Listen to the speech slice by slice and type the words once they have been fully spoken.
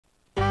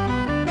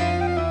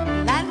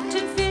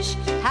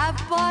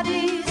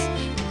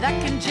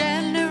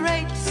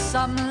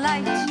some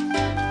light.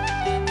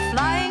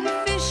 Flying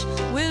fish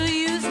will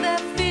use their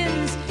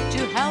fins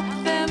to help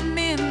them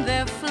in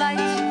their flight.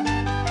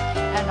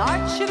 An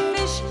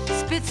archerfish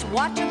spits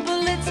water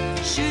bullets,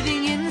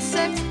 shooting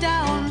insects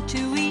down to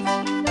eat.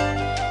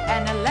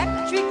 An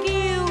electric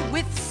eel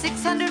with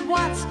 600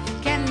 watts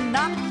can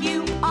knock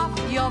you off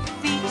your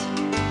feet.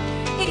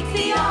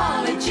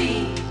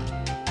 Ichthyology,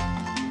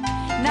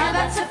 now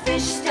that's a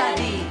fish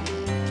study.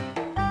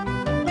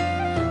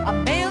 A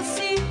male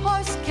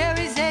seahorse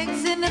carries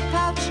eggs in a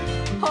pouch.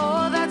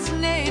 Oh, that's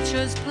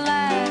nature's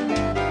plan.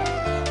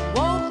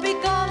 Woolly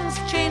gums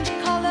change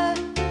color,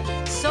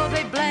 so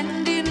they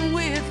blend in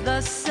with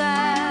the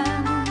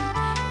sand.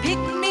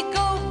 Pygmy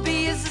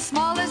goby is the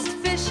smallest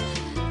fish,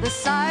 the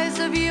size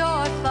of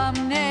your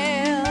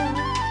thumbnail.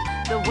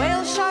 The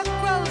whale shark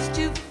grows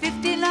to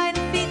 59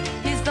 feet.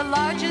 He's the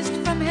largest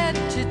from head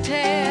to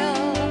tail.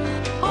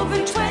 Over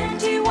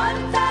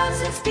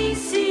 21,000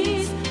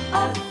 species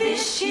of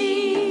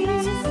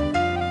fishies.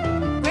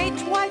 Great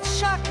white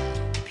shark,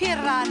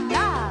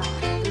 piranha,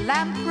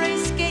 lamprey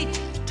skate,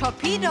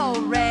 torpedo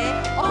ray.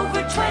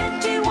 Over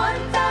 20